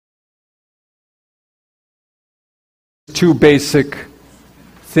Two basic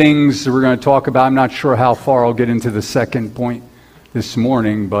things that we're going to talk about. I'm not sure how far I'll get into the second point this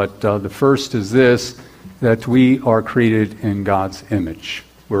morning, but the first is this, that we are created in God's image.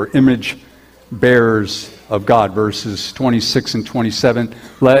 We're image bearers of God. Verses 26 and 27,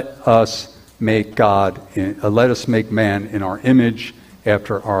 let us make man in our image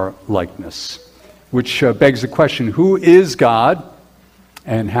after our likeness. Which begs the question, who is God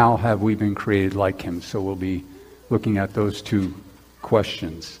and how have we been created like him? So we'll be looking at those two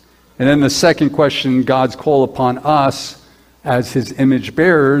questions. And then the second question, God's call upon us as his image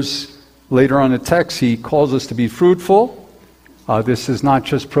bearers. Later on in the text, he calls us to be fruitful. This is not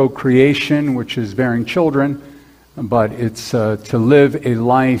just procreation, which is bearing children, but it's to live a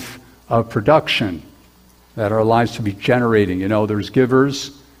life of production, that our lives to be generating. You know, there's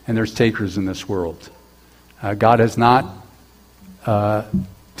givers and there's takers in this world. God has not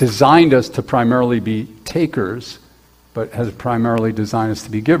designed us to primarily be takers, but has primarily designed us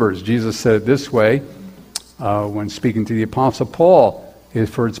to be givers. Jesus said it this way when speaking to the Apostle Paul,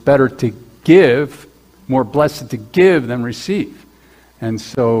 for it's better to give, more blessed to give than receive. And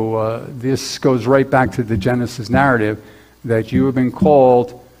so this goes right back to the Genesis narrative, that you have been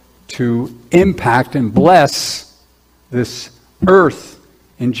called to impact and bless this earth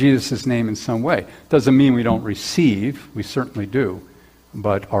in Jesus' name in some way. Doesn't mean we don't receive, we certainly do,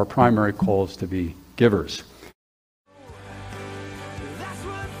 but our primary call is to be givers.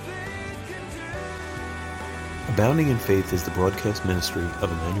 Abounding in Faith is the broadcast ministry of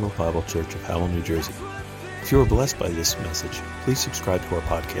Emmanuel Bible Church of Howell, New Jersey. If you are blessed by this message, please subscribe to our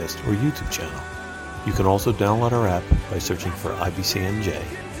podcast or YouTube channel. You can also download our app by searching for IBCNJ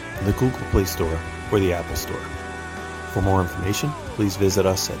in the Google Play Store or the Apple Store. For more information, please visit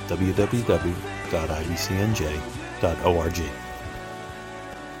us at www.ibcnj.org.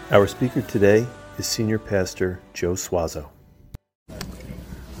 Our speaker today is Senior Pastor Joe Suazo.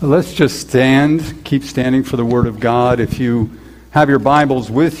 Let's just stand, keep standing for the Word of God. If you have your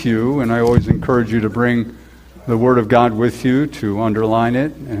Bibles with you, and I always encourage you to bring the Word of God with you, to underline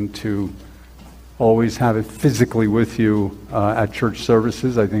it, and to always have it physically with you at church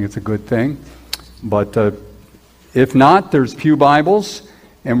services. I think it's a good thing. But if not, there's pew Bibles,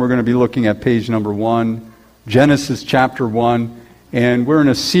 and we're going to be looking at page number 1, Genesis chapter 1. And we're in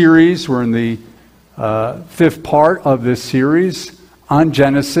a series, we're in the fifth part of this series on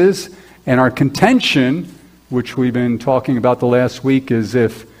Genesis, and our contention, which we've been talking about the last week, is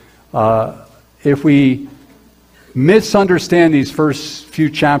if we misunderstand these first few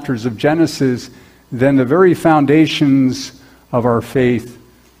chapters of Genesis, then the very foundations of our faith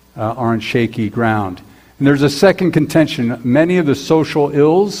are on shaky ground. And there's a second contention. Many of the social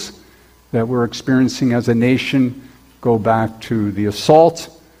ills that we're experiencing as a nation go back to the assault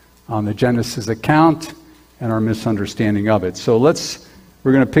on the Genesis account and our misunderstanding of it. So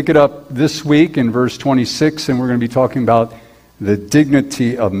we're going to pick it up this week in verse 26, and we're going to be talking about the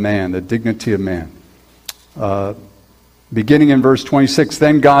dignity of man, the dignity of man. Beginning in verse 26,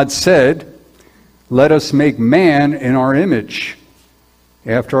 then God said, let us make man in our image,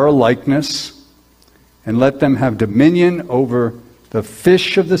 after our likeness, and let them have dominion over the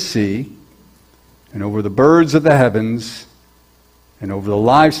fish of the sea, and over the birds of the heavens, and over the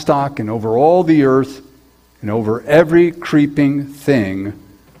livestock, and over all the earth, and over every creeping thing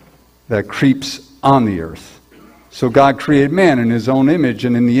that creeps on the earth. So God created man in his own image,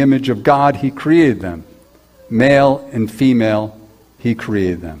 and in the image of God he created them. Male and female he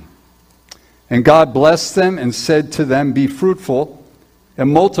created them. And God blessed them and said to them, be fruitful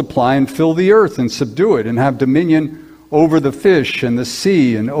and multiply and fill the earth and subdue it and have dominion over the fish and the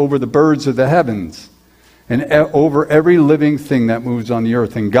sea and over the birds of the heavens and over every living thing that moves on the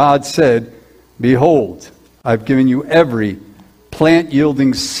earth. And God said, behold, I've given you every plant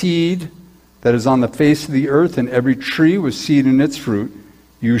yielding seed that is on the face of the earth, and every tree with seed in its fruit.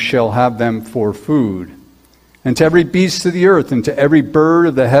 You shall have them for food. And to every beast of the earth, and to every bird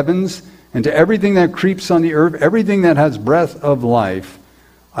of the heavens, and to everything that creeps on the earth, everything that has breath of life,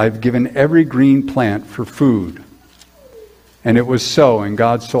 I've given every green plant for food. And it was so, and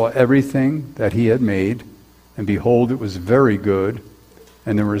God saw everything that he had made, and behold, it was very good.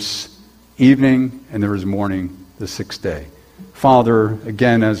 And there was evening and there was morning the sixth day. Father,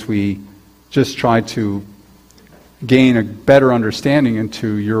 again, as we just try to gain a better understanding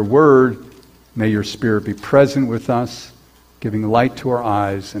into your word, may your Spirit be present with us, giving light to our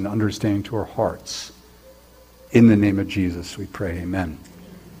eyes and understanding to our hearts. In the name of Jesus we pray, amen.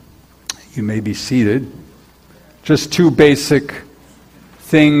 You may be seated. Just two basic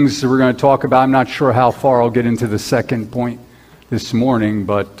things that we're going to talk about. I'm not sure how far I'll get into the second point this morning,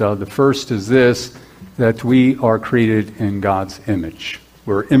 but the first is this, that we are created in God's image.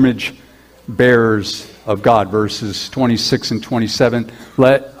 We're image bearers of God. Verses 26 and 27,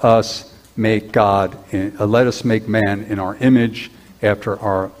 let us make man in our image after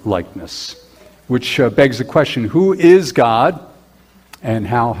our likeness. Which begs the question, who is God and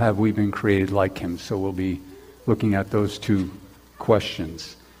how have we been created like him? So we'll be looking at those two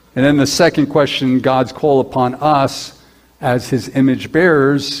questions. And then the second question, God's call upon us as his image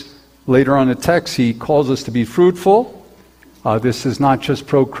bearers. Later on in the text, he calls us to be fruitful. This is not just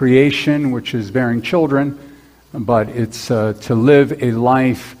procreation, which is bearing children, but it's to live a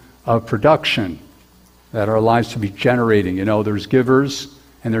life of production, that our lives to be generating. You know, there's givers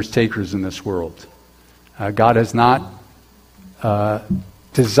and there's takers in this world. God has not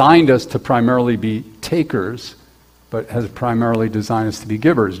designed us to primarily be takers, but has primarily designed us to be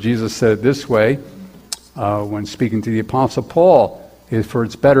givers. Jesus said it this way when speaking to the Apostle Paul, for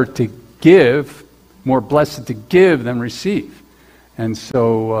it's better to give, more blessed to give than receive. And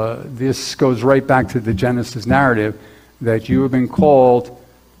so this goes right back to the Genesis narrative, that you have been called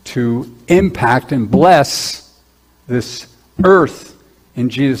to impact and bless this earth in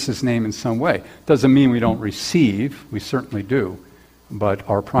Jesus' name in some way. Doesn't mean we don't receive, we certainly do, but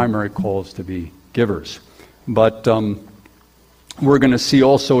our primary call is to be givers. But we're going to see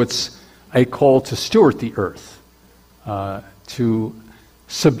also it's a call to steward the earth, to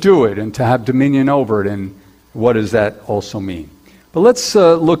subdue it and to have dominion over it. And what does that also mean? But let's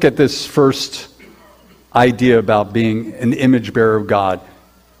look at this first idea about being an image bearer of God.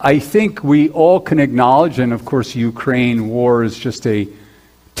 I think we all can acknowledge, and of course Ukraine war is just a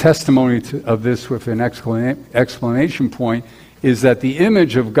testimony of this with an exclamation point, is that the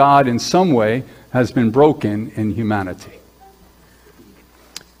image of God in some way has been broken in humanity.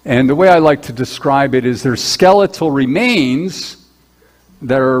 And the way I like to describe it is there's skeletal remains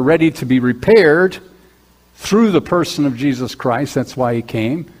that are ready to be repaired through the person of Jesus Christ. That's why he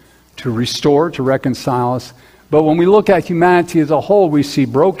came, to restore, to reconcile us. But when we look at humanity as a whole, we see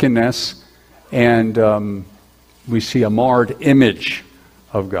brokenness and we see a marred image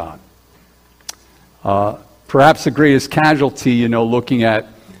of God. Perhaps the greatest casualty, looking at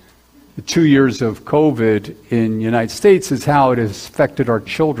the 2 years of COVID in the United States, is how it has affected our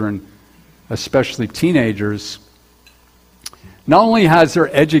children, especially teenagers. Not only has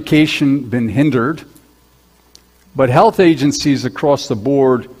their education been hindered, but health agencies across the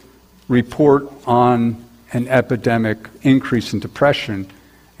board report on an epidemic increase in depression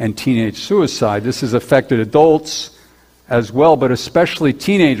and teenage suicide. This has affected adults as well, but especially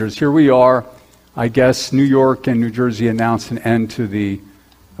teenagers. Here we are, I guess New York and New Jersey announced an end to the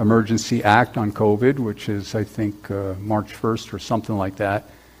Emergency Act on COVID, which is, I think, March 1st or something like that.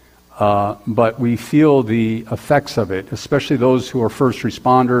 But we feel the effects of it, especially those who are first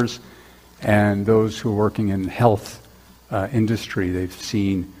responders and those who are working in health industry. They've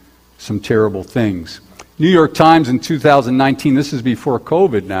seen some terrible things. New York Times in 2019, this is before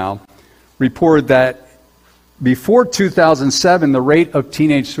COVID now, reported that before 2007, the rate of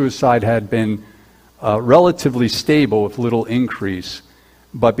teenage suicide had been relatively stable with little increase.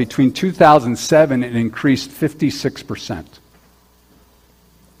 But between 2007, it increased 56%.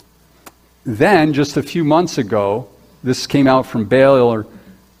 Then, just a few months ago, this came out from Baylor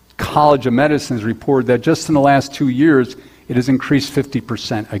College of Medicine's report that just in the last 2 years, it has increased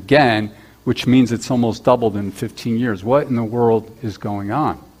 50% again, which means it's almost doubled in 15 years. What in the world is going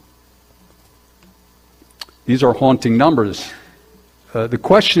on? These are haunting numbers. The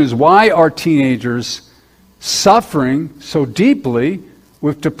question is, why are teenagers suffering so deeply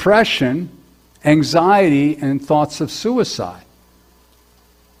with depression, anxiety, and thoughts of suicide?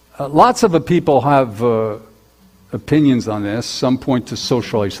 Lots of people have opinions on this. Some point to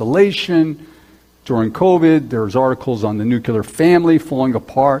social isolation. During COVID, there's articles on the nuclear family falling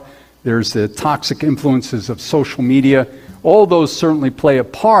apart. There's the toxic influences of social media. All those certainly play a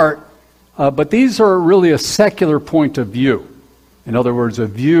part, but these are really a secular point of view. In other words, a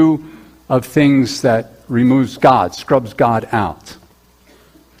view of things that removes God, scrubs God out.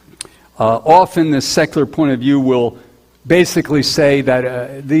 Often the secular point of view will basically say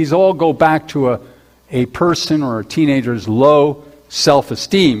that these all go back to a person or a teenager's low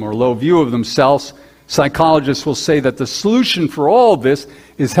self-esteem or low view of themselves. Psychologists will say that the solution for all of this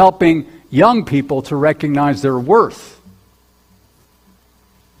is helping young people to recognize their worth.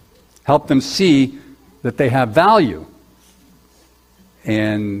 Help them see that they have value.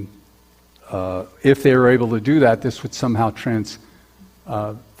 And if they were able to do that, this would somehow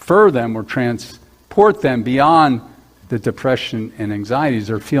transfer them or transport them beyond the depression and anxieties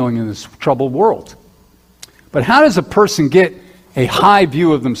they're feeling in this troubled world. But how does a person get a high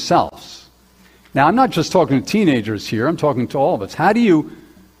view of themselves? Now, I'm not just talking to teenagers here. I'm talking to all of us. How do you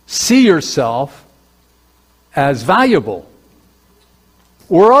see yourself as valuable?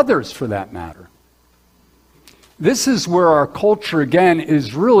 Or others, for that matter? This is where our culture, again,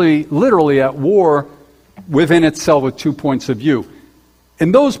 is really, literally at war within itself with 2 points of view.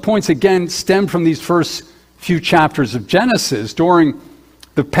 And those points, again, stem from these first few chapters of Genesis. During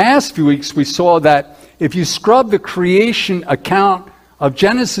the past few weeks, we saw that if you scrub the creation account of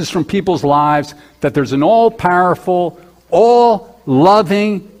Genesis from people's lives, that there's an all-powerful,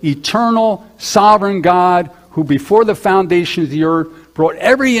 all-loving, eternal, sovereign God who before the foundation of the earth brought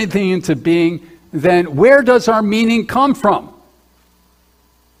everything into being, then where does our meaning come from?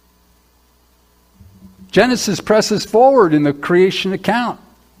 Genesis presses forward in the creation account.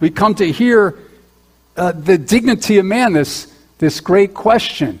 We come to hear the dignity of man, this great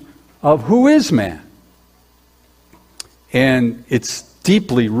question of who is man? And it's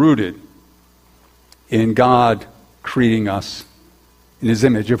deeply rooted in God creating us in His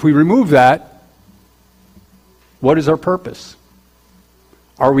image. If we remove that, what is our purpose?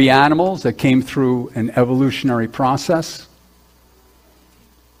 Are we animals that came through an evolutionary process?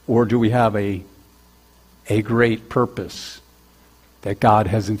 Or do we have a great purpose that God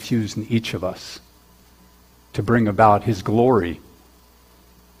has infused in each of us to bring about His glory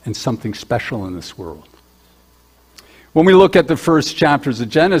and something special in this world? When we look at the first chapters of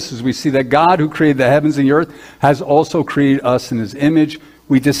Genesis, we see that God, who created the heavens and the earth, has also created us in His image.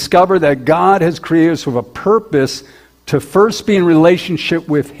 We discover that God has created us with a purpose to first be in relationship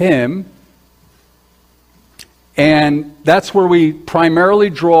with Him. And that's where we primarily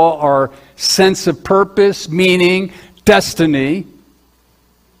draw our sense of purpose, meaning, destiny.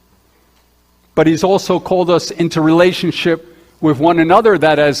 But He's also called us into relationship with one another,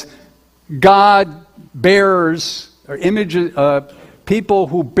 that as God bearers, or people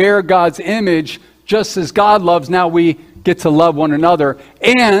who bear God's image, just as God loves, now we get to love one another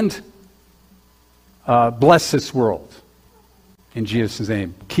and bless this world in Jesus'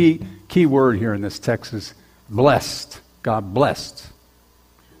 name. Key word here in this text is blessed. God blessed.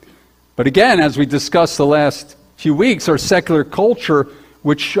 But again, as we discussed the last few weeks, our secular culture,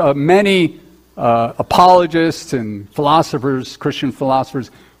 which many apologists and philosophers, Christian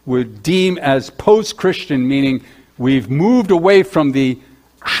philosophers, would deem as post-Christian, meaning we've moved away from the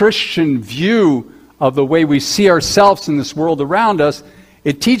Christian view of the way we see ourselves in this world around us.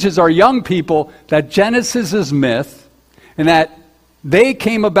 It teaches our young people that Genesis is myth and that they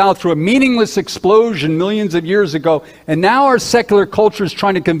came about through a meaningless explosion millions of years ago. And now our secular culture is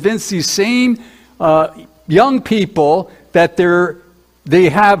trying to convince these same young people that they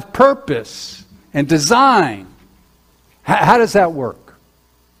have purpose and design. How does that work?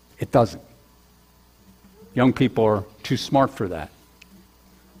 It doesn't. Young people are too smart for that.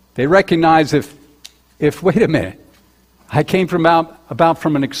 They recognize if wait a minute, I came from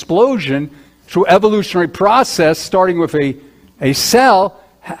an explosion through evolutionary process, starting with a cell,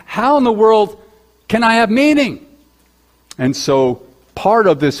 how in the world can I have meaning? And so part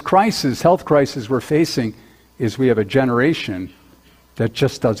of this crisis, health crisis we're facing, is we have a generation that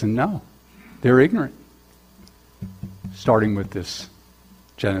just doesn't know. They're ignorant. Starting with this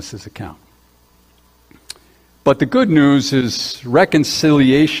Genesis account. But the good news is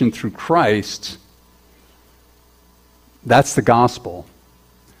reconciliation through Christ. That's the gospel.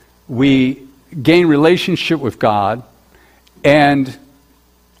 We gain relationship with God, and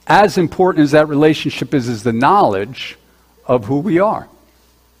as important as that relationship is the knowledge of who we are.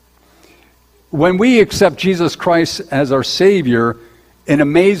 When we accept Jesus Christ as our Savior, an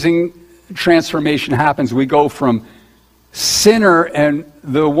amazing transformation happens. We go from sinner and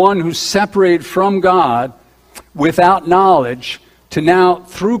the one who's separated from God without knowledge to now,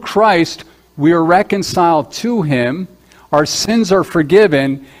 through Christ, we are reconciled to Him. Our sins are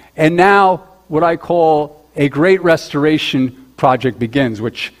forgiven, and now what I call a great restoration project begins,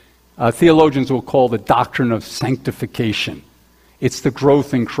 which theologians will call the doctrine of sanctification. It's the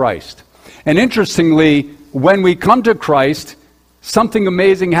growth in Christ. And interestingly, when we come to Christ, something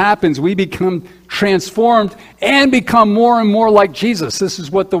amazing happens. We become transformed and become more and more like Jesus. This is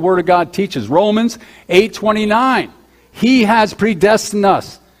what the Word of God teaches. Romans 8:29. He has predestined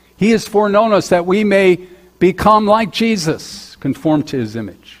us. He has foreknown us that we may become like Jesus, conform to His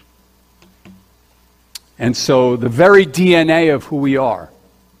image. And so the very DNA of who we are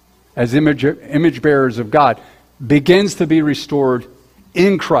as image bearers of God begins to be restored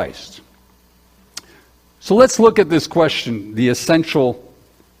in Christ. So let's look at this question, the essential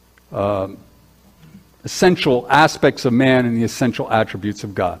aspects of man and the essential attributes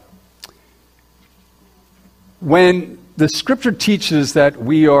of God. When the Scripture teaches that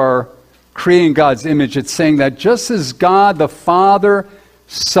we are creating God's image. It's saying that just as God, the Father,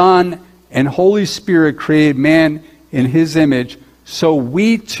 Son, and Holy Spirit created man in his image, so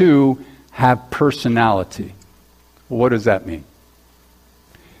we too have personality. What does that mean?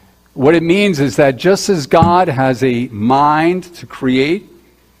 What it means is that just as God has a mind to create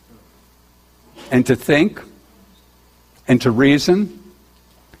and to think and to reason,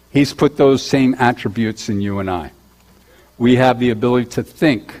 he's put those same attributes in you and I. We have the ability to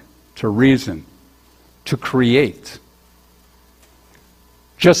think, to reason, to create.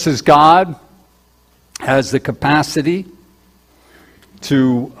 Just as God has the capacity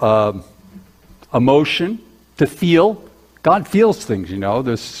to emotion, to feel. God feels things, you know.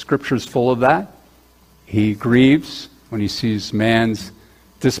 The Scripture's full of that. He grieves when he sees man's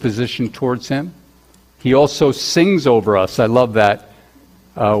disposition towards him. He also sings over us. I love that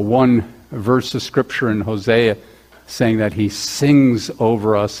one verse of Scripture in Hosea saying that he sings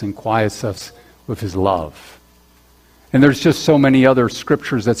over us and quiets us with his love. And there's just so many other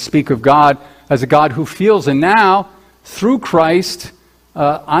Scriptures that speak of God as a God who feels. And now, through Christ,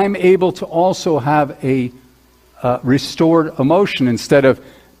 I'm able to also have a restored emotion instead of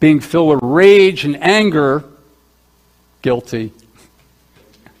being filled with rage and anger. Guilty.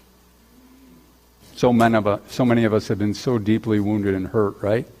 So many of us have been so deeply wounded and hurt,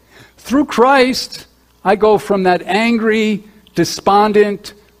 right? Through Christ, I go from that angry,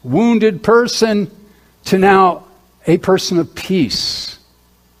 despondent, wounded person to now a person of peace.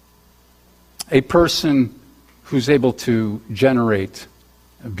 A person who's able to generate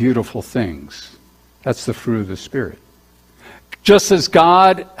beautiful things. That's the fruit of the Spirit. Just as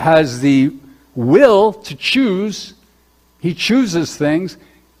God has the will to choose, he chooses things,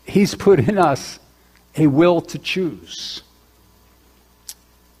 he's put in us a will to choose.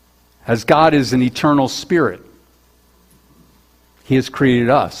 As God is an eternal spirit, he has created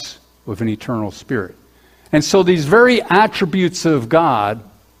us with an eternal spirit. And so these very attributes of God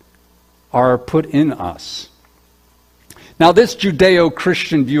are put in us. Now, this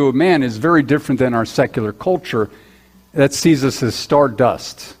Judeo-Christian view of man is very different than our secular culture that sees us as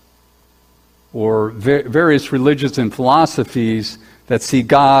stardust, or various religions and philosophies that see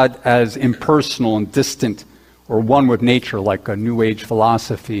God as impersonal and distant, or one with nature, like a New Age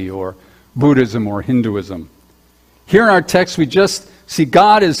philosophy or Buddhism or Hinduism. Here in our text, we just see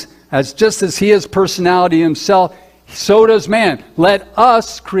God as just as he has personality himself, so does man. Let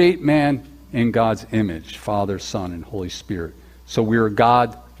us create man in God's image, Father, Son, and Holy Spirit. So we are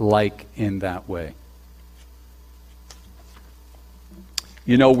God-like in that way.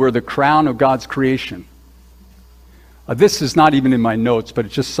 You know, we're the crown of God's creation. This is not even in my notes, but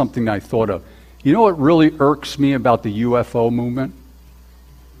it's just something I thought of. You know what really irks me about the UFO movement?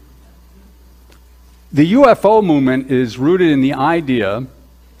 The UFO movement is rooted in the idea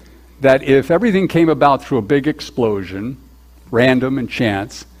that if everything came about through a big explosion, random and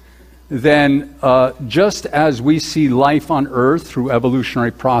chance, then just as we see life on Earth through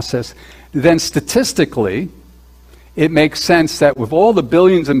evolutionary process, then statistically, it makes sense that with all the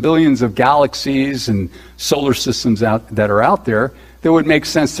billions and billions of galaxies and solar systems that are out there, it would make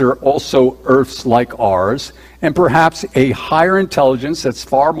sense there are also Earths like ours, and perhaps a higher intelligence that's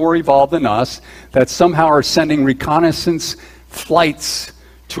far more evolved than us, that somehow are sending reconnaissance flights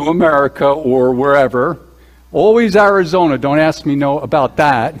to America or wherever. Always Arizona, don't ask me about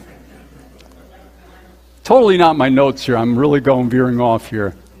that. Totally not my notes here. I'm really veering off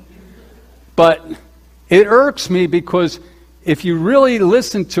here. But it irks me because if you really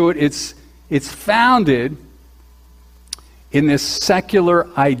listen to it, it's founded in this secular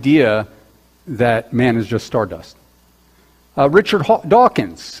idea that man is just stardust. Richard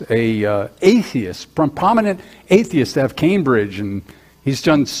Dawkins, a atheist, prominent atheist out of Cambridge, and he's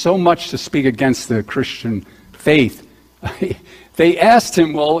done so much to speak against the Christian faith. They asked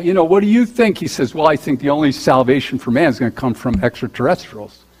him, well, what do you think? He says, well, I think the only salvation for man is going to come from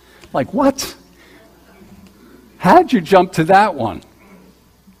extraterrestrials. Like, what? How'd you jump to that one?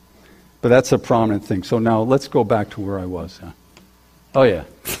 But that's a prominent thing. So now let's go back to where I was. Oh, yeah.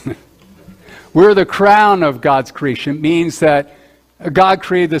 We're the crown of God's creation. It means that God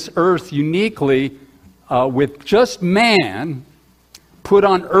created this earth uniquely with just man put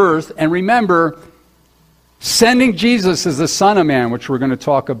on earth. And remember, sending Jesus as the Son of Man, which we're going to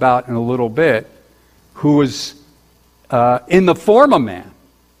talk about in a little bit, who was in the form of man,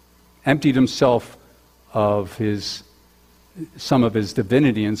 emptied himself of some of his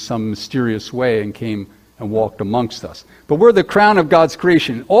divinity in some mysterious way and came and walked amongst us. But we're the crown of God's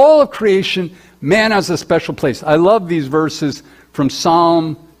creation. All of creation, man has a special place. I love these verses from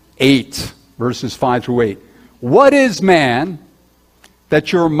Psalm 8, verses 5 through 8. What is man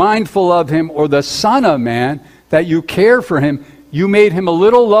that you're mindful of him, or the Son of Man, that you care for him, you made him a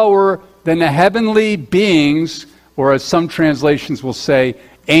little lower than the heavenly beings, or as some translations will say,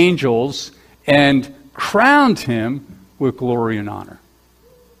 angels, and crowned him with glory and honor.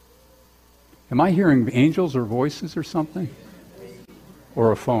 Am I hearing angels or voices or something?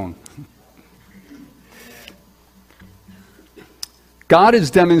 Or a phone? God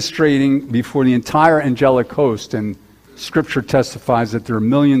is demonstrating before the entire angelic host, and Scripture testifies that there are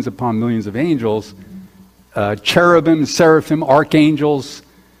millions upon millions of angels, cherubim, seraphim, archangels,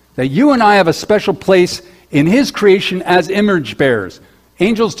 that you and I have a special place in his creation as image bearers.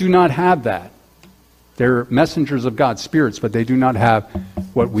 Angels do not have that. They're messengers of God, spirits, but they do not have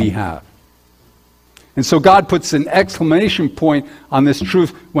what we have. And so God puts an exclamation point on this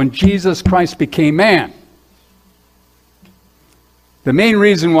truth when Jesus Christ became man. The main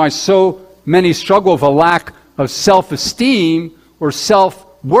reason why so many struggle with a lack of self-esteem or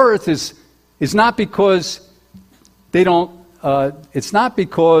self-worth is not because they don't. It's not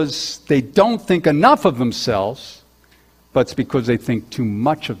because they don't think enough of themselves, but it's because they think too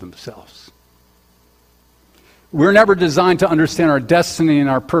much of themselves. We're never designed to understand our destiny and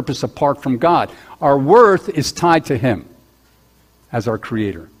our purpose apart from God. Our worth is tied to him as our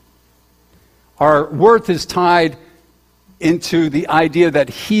creator. Our worth is tied into the idea that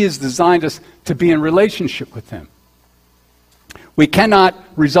he has designed us to be in relationship with him. We cannot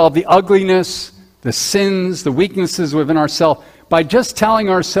resolve the ugliness, the sins, the weaknesses within ourselves by just telling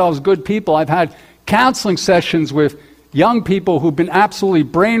ourselves good people. I've had counseling sessions with young people who've been absolutely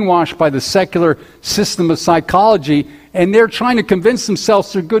brainwashed by the secular system of psychology, and they're trying to convince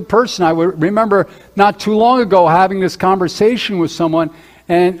themselves they're a good person. I remember not too long ago having this conversation with someone,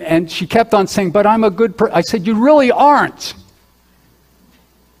 and she kept on saying, but I'm a good person. I said, you really aren't.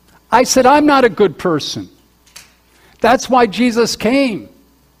 I said, I'm not a good person. That's why Jesus came,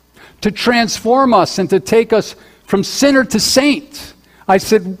 to transform us and to take us from sinner to saint. I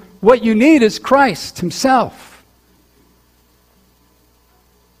said, what you need is Christ himself.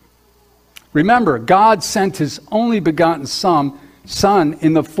 Remember, God sent his only begotten Son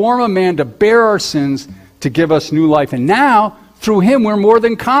in the form of man to bear our sins, to give us new life. And now, through him, we're more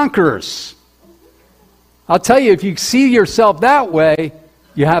than conquerors. I'll tell you, if you see yourself that way,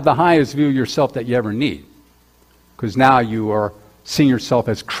 you have the highest view of yourself that you ever need. Because now you are seeing yourself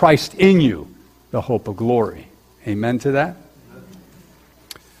as Christ in you, the hope of glory. Amen to that?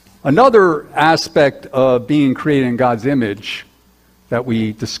 Another aspect of being created in God's image that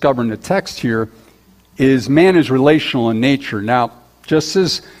we discover in the text here is man is relational in nature. Now, just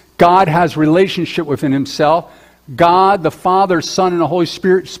as God has relationship within himself, God, the Father, Son, and the Holy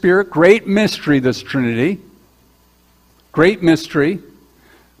Spirit, great mystery, this Trinity. Great mystery.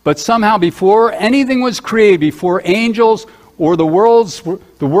 But somehow before anything was created, before angels or the world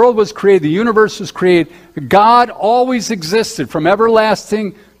was created, the universe was created, God always existed. From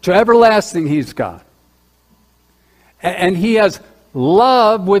everlasting to everlasting, he's God. And he has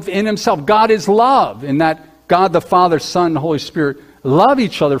love within himself. God is love, in that God the Father, Son, and Holy Spirit love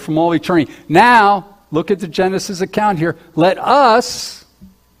each other from all eternity. Now, look at the Genesis account here. Let us,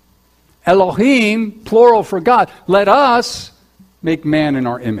 Elohim, plural for God, let us make man in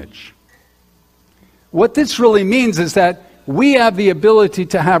our image. What this really means is that we have the ability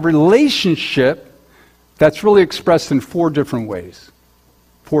to have relationship that's really expressed in four different ways.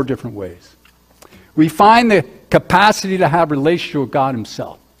 Four different ways. We find the capacity to have relationship with God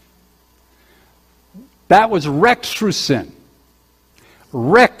himself. That was wrecked through sin.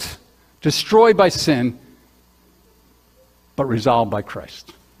 Wrecked, destroyed by sin, but resolved by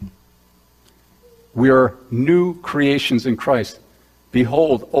Christ. We are new creations in Christ.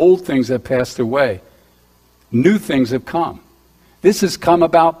 Behold, old things have passed away. New things have come. This has come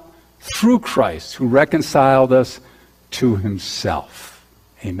about through Christ, who reconciled us to himself.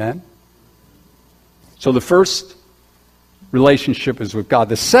 Amen? So the first relationship is with God.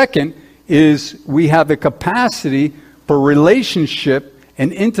 The second is we have the capacity for relationship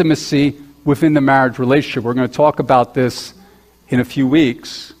and intimacy within the marriage relationship. We're going to talk about this in a few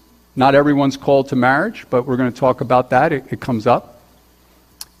weeks. Not everyone's called to marriage, but we're going to talk about that. It comes up.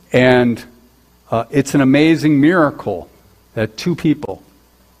 And it's an amazing miracle that two people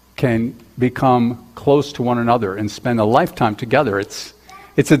can become close to one another and spend a lifetime together. It's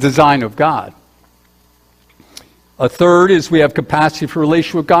a design of God. A third is we have capacity for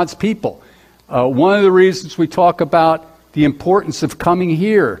relation with God's people. One of the reasons we talk about the importance of coming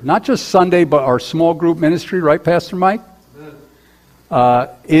here, not just Sunday, but our small group ministry, right, Pastor Mike?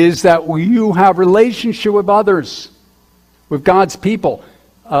 Is that you have relationship with others, with God's people.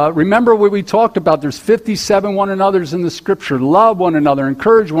 Remember what we talked about. There's 57 one another's in the Scripture. Love one another,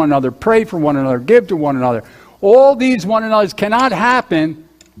 encourage one another, pray for one another, give to one another. All these one another's cannot happen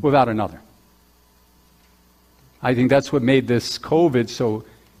without another. I think that's what made this COVID so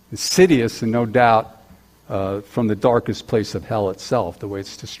insidious, and no doubt from the darkest place of hell itself, the way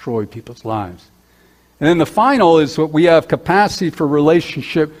it's destroyed people's lives. And then the final is what we have capacity for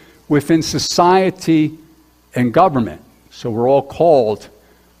relationship within society and government. So we're all called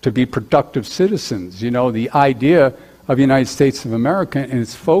to be productive citizens. You know, the idea of the United States of America and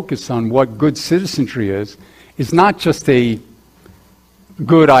its focus on what good citizenry is not just a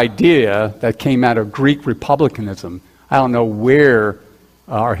good idea that came out of Greek republicanism. I don't know where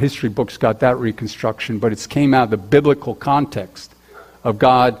our history books got that reconstruction, but it came out of the biblical context of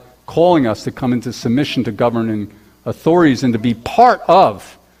God calling us to come into submission to governing authorities and to be part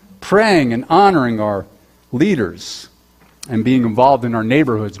of praying and honoring our leaders and being involved in our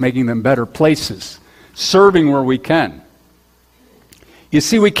neighborhoods, making them better places, serving where we can. You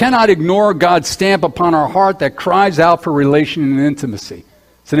see, we cannot ignore God's stamp upon our heart that cries out for relation and intimacy.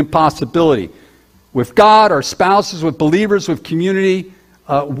 It's an impossibility. With God, our spouses, with believers, with community,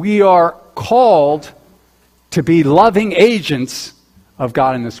 we are called to be loving agents of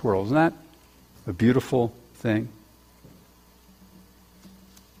God in this world. Isn't that a beautiful thing?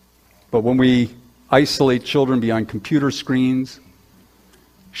 But when we isolate children behind computer screens,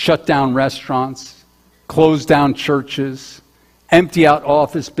 shut down restaurants, close down churches, empty out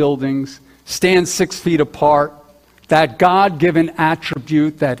office buildings, stand 6 feet apart, that God-given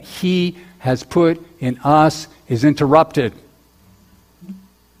attribute that He has put in us is interrupted.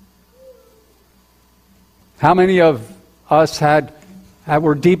 How many of us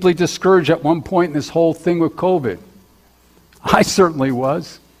were deeply discouraged at one point in this whole thing with COVID? I certainly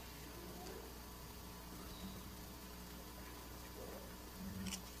was.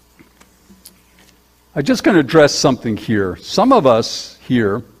 I'm just going to address something here. Some of us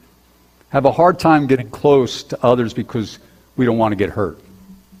here have a hard time getting close to others because we don't want to get hurt.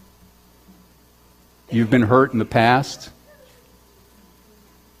 You've been hurt in the past,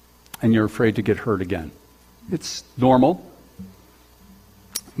 and you're afraid to get hurt again. It's normal,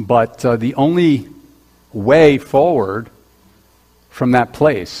 but the only way forward from that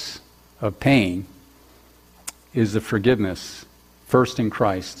place of pain is the forgiveness, first in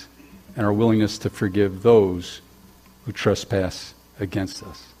Christ, and our willingness to forgive those who trespass against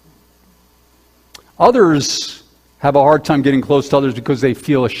us. Others have a hard time getting close to others because they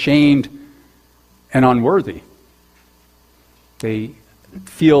feel ashamed and unworthy. They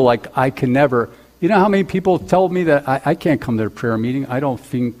feel like I can never... You know how many people told me that I can't come to a prayer meeting? I don't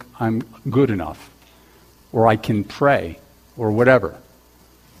think I'm good enough. Or I can pray. Or whatever.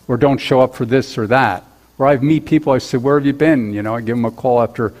 Or don't show up for this or that. Or I meet people, I say, where have you been? You know, I give them a call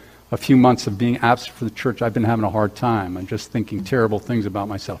after a few months of being absent from the church. I've been having a hard time. I'm just thinking terrible things about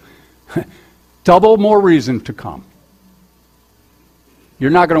myself. Double more reason to come. You're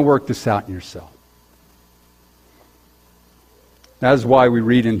not going to work this out in yourself. That is why we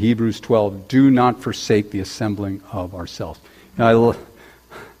read in Hebrews 12, do not forsake the assembling of ourselves. Now,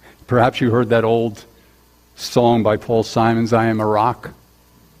 perhaps you heard that old song by Paul Simons, I am a rock.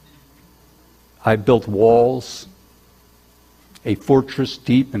 I built walls, a fortress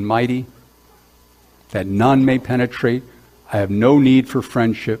deep and mighty, that none may penetrate. I have no need for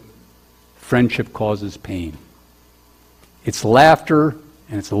friendship. Friendship causes pain. It's laughter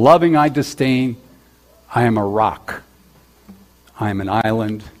and it's loving I disdain. I am a rock. I am an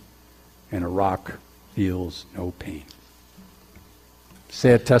island, and a rock feels no pain.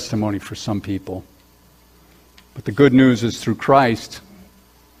 Sad testimony for some people. But the good news is through Christ,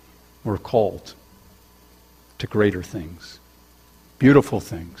 we're called to greater things, beautiful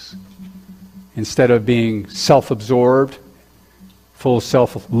things. Instead of being self-absorbed, full of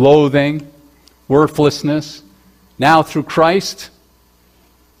self-loathing, worthlessness, now through Christ,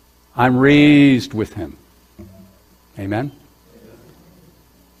 I'm raised with Him. Amen?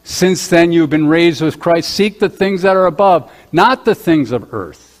 Since then you've been raised with Christ. Seek the things that are above, not the things of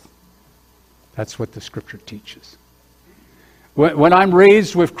earth. That's what the Scripture teaches. When I'm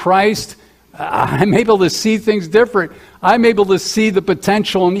raised with Christ, I'm able to see things different. I'm able to see the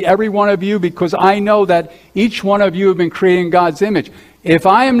potential in every one of you because I know that each one of you have been created in God's image. If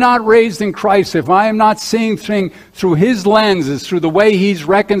I am not raised in Christ, if I am not seeing things through His lenses, through the way He's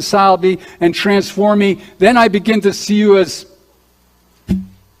reconciled me and transformed me, then I begin to see you as...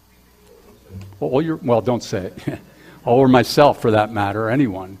 Well, don't say it. Or myself, for that matter,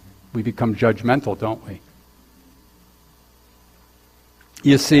 anyone. We become judgmental, don't we?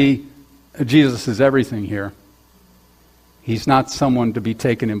 You see, Jesus is everything here. He's not someone to be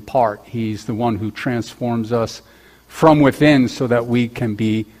taken in part. He's the one who transforms us from within so that we can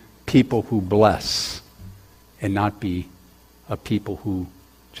be people who bless and not be a people who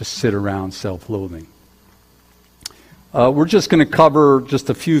just sit around self-loathing. We're just going to cover just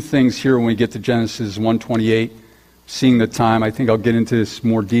a few things here when we get to Genesis 1:28. Seeing the time, I think I'll get into this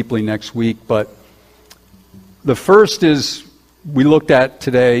more deeply next week. But the first is, we looked at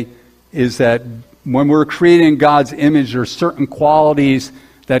today, is that when we're creating God's image, there are certain qualities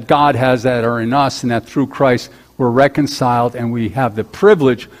that God has that are in us, and that through Christ we're reconciled, and we have the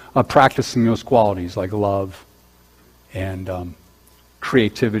privilege of practicing those qualities, like love and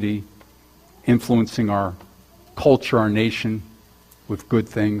creativity, influencing our culture, our nation, with good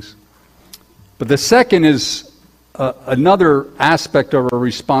things. But the second is another aspect of our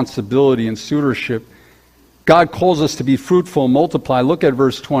responsibility and stewardship. God calls us to be fruitful and multiply. Look at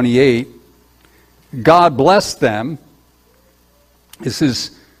verse 28. God blessed them. This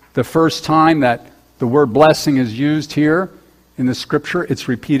is the first time that the word blessing is used here in the scripture. It's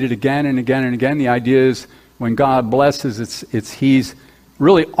repeated again and again and again. The idea is when God blesses, it's He's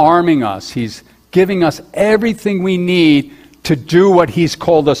really arming us. He's giving us everything we need to do what He's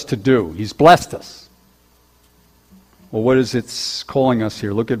called us to do. He's blessed us. Well, what is it calling us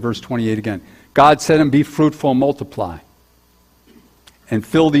here? Look at verse 28 again. God said, and be fruitful and multiply, and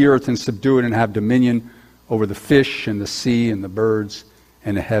fill the earth and subdue it, and have dominion over the fish and the sea and the birds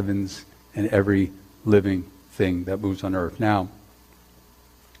and the heavens and every living thing that moves on earth. Now,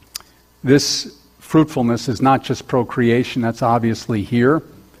 this fruitfulness is not just procreation. That's obviously here,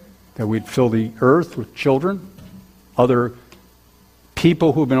 that we'd fill the earth with children, other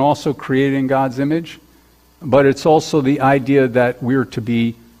people who've been also created in God's image. But it's also the idea that we're to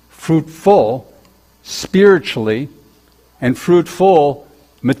be fruitful spiritually and fruitful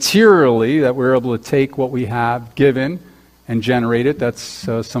materially, that we're able to take what we have given and generate it. That's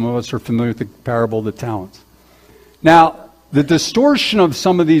some of us are familiar with the parable of the talents. Now, the distortion of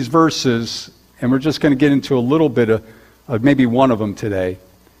some of these verses, and we're just going to get into a little bit of maybe one of them today,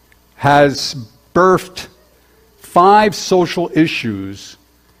 has birthed 5 social issues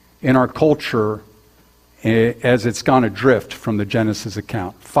in our culture as it's gone adrift from the Genesis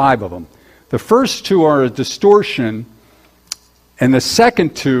account. 5 of them. The first 2 are a distortion, and the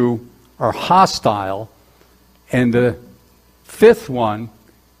second 2 are hostile, and the 5th one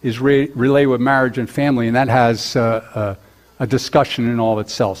is related with marriage and family, and that has a discussion in all of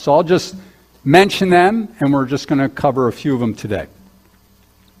itself. So I'll just mention them, and we're just going to cover a few of them today.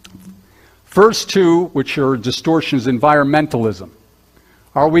 First 2, which are distortions, environmentalism.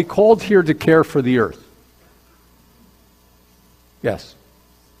 Are we called here to care for the earth? Yes.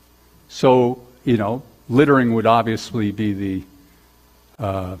 So, littering would obviously be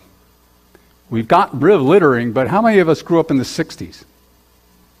the... we've got rid of littering, but how many of us grew up in the 60s?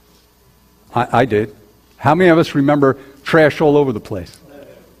 I did. How many of us remember trash all over the place?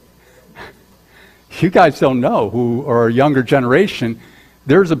 You guys don't know, who are a younger generation.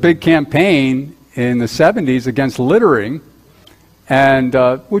 There's a big campaign in the 70s against littering, and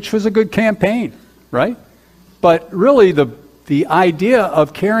which was a good campaign, right? But really the idea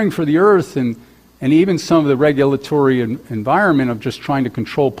of caring for the earth and even some of the regulatory environment of just trying to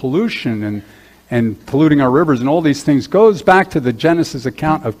control pollution and polluting our rivers and all these things goes back to the Genesis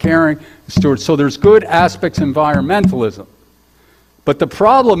account of caring and steward. So there's good aspects of environmentalism. But the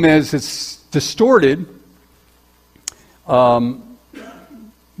problem is it's distorted. One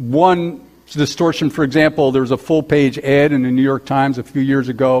distortion, for example, there was a full-page ad in the New York Times a few years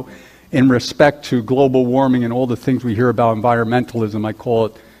ago in respect to global warming and all the things we hear about environmentalism. I call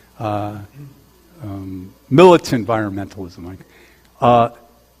it militant environmentalism.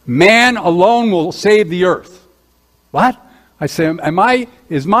 Man alone will save the earth. What? I say,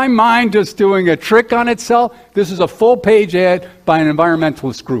 is my mind just doing a trick on itself? This is a full-page ad by an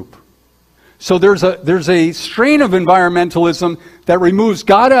environmentalist group. So there's a strain of environmentalism that removes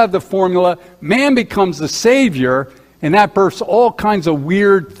God out of the formula. Man becomes the savior, and that births all kinds of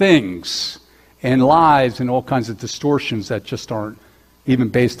weird things and lies and all kinds of distortions that just aren't even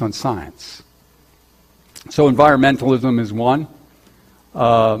based on science. So environmentalism is one.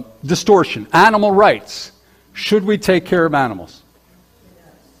 Distortion. Animal rights. Should we take care of animals?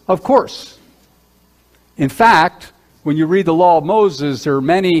 Of course. In fact, when you read the Law of Moses, there are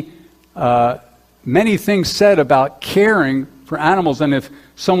many things said about caring for animals, and if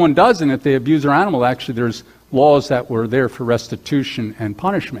someone doesn't, if they abuse their animal, actually there's laws that were there for restitution and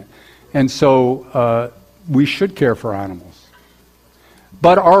punishment. And so we should care for animals.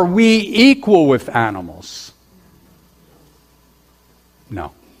 But are we equal with animals?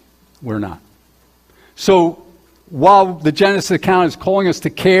 No, we're not. So while the Genesis account is calling us to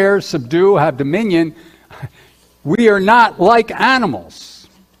care, subdue, have dominion, we are not like animals.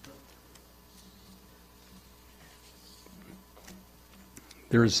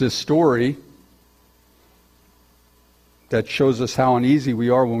 There's this story that shows us how uneasy we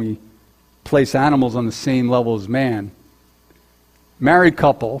are when we place animals on the same level as man. Married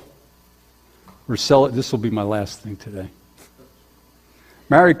couple, this will be my last thing today.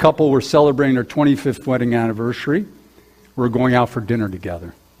 Married couple were celebrating their 25th wedding anniversary. We're going out for dinner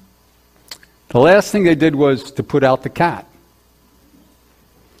together. The last thing they did was to put out the cat.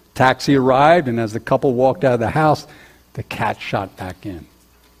 Taxi arrived, and as the couple walked out of the house, the cat shot back in.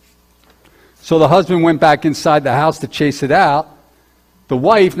 So the husband went back inside the house to chase it out. The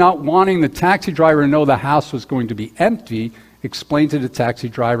wife, not wanting the taxi driver to know the house was going to be empty, explained to the taxi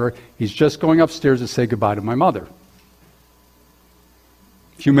driver, he's just going upstairs to say goodbye to my mother.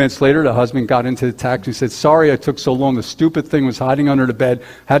 A few minutes later, the husband got into the taxi and said, sorry I took so long. The stupid thing was hiding under the bed.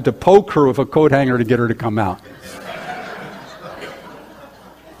 Had to poke her with a coat hanger to get her to come out.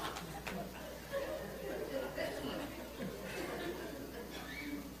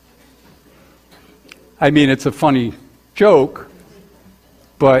 I mean, it's a funny joke,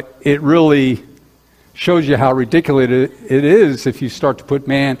 but it really shows you how ridiculous it is if you start to put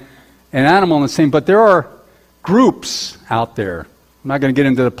man and animal in the same. But there are groups out there, I'm not going to get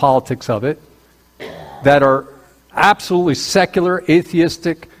into the politics of it, that are absolutely secular,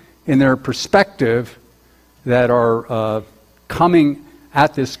 atheistic in their perspective, that are coming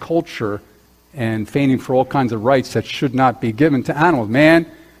at this culture and feigning for all kinds of rights that should not be given to animals. Man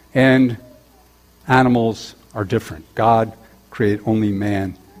and animals are different. God created only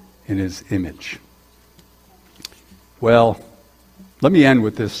man in his image. Well, let me end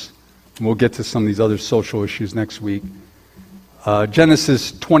with this, and we'll get to some of these other social issues next week.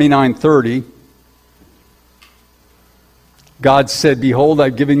 Genesis 29:30, God said, behold,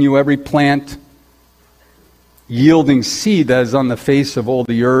 I've given you every plant yielding seed that is on the face of all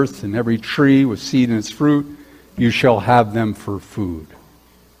the earth, and every tree with seed in its fruit. You shall have them for food.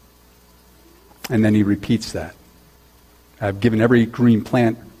 And then he repeats that. I've given every green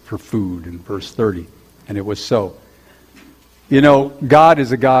plant for food in verse 30. And it was so. You know, God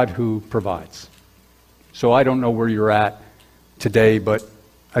is a God who provides. So I don't know where you're at today, but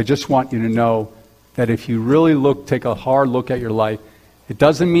I just want you to know that if you really take a hard look at your life, it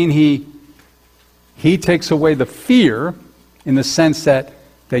doesn't mean he takes away the fear in the sense that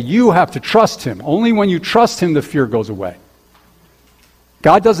you have to trust him. Only when you trust him, the fear goes away.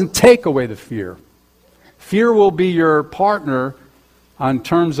 God doesn't take away the fear. Fear will be your partner on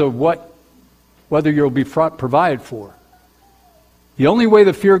terms of whether you'll be provided for. The only way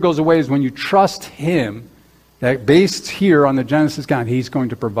the fear goes away is when you trust him, that based here on the Genesis account, he's going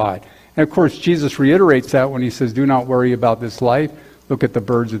to provide. And of course, Jesus reiterates that when he says, do not worry about this life. Look at the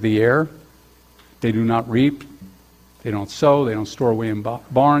birds of the air. They do not reap. They don't sow. They don't store away in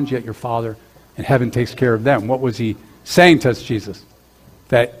barns, yet your Father in heaven takes care of them. What was he saying to us, Jesus?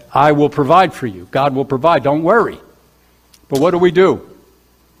 That I will provide for you. God will provide. Don't worry. But what do?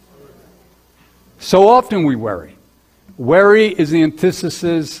 So often we worry. Worry is the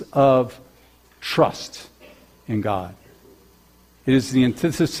antithesis of trust in God. It is the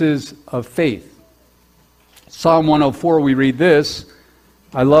antithesis of faith. Psalm 104, we read this.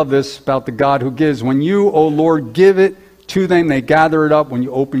 I love this about the God who gives. When you, O Lord, give it to them, they gather it up. When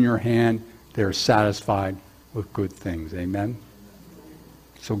you open your hand, they are satisfied with good things. Amen?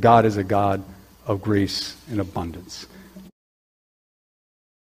 So God is a God of grace and abundance.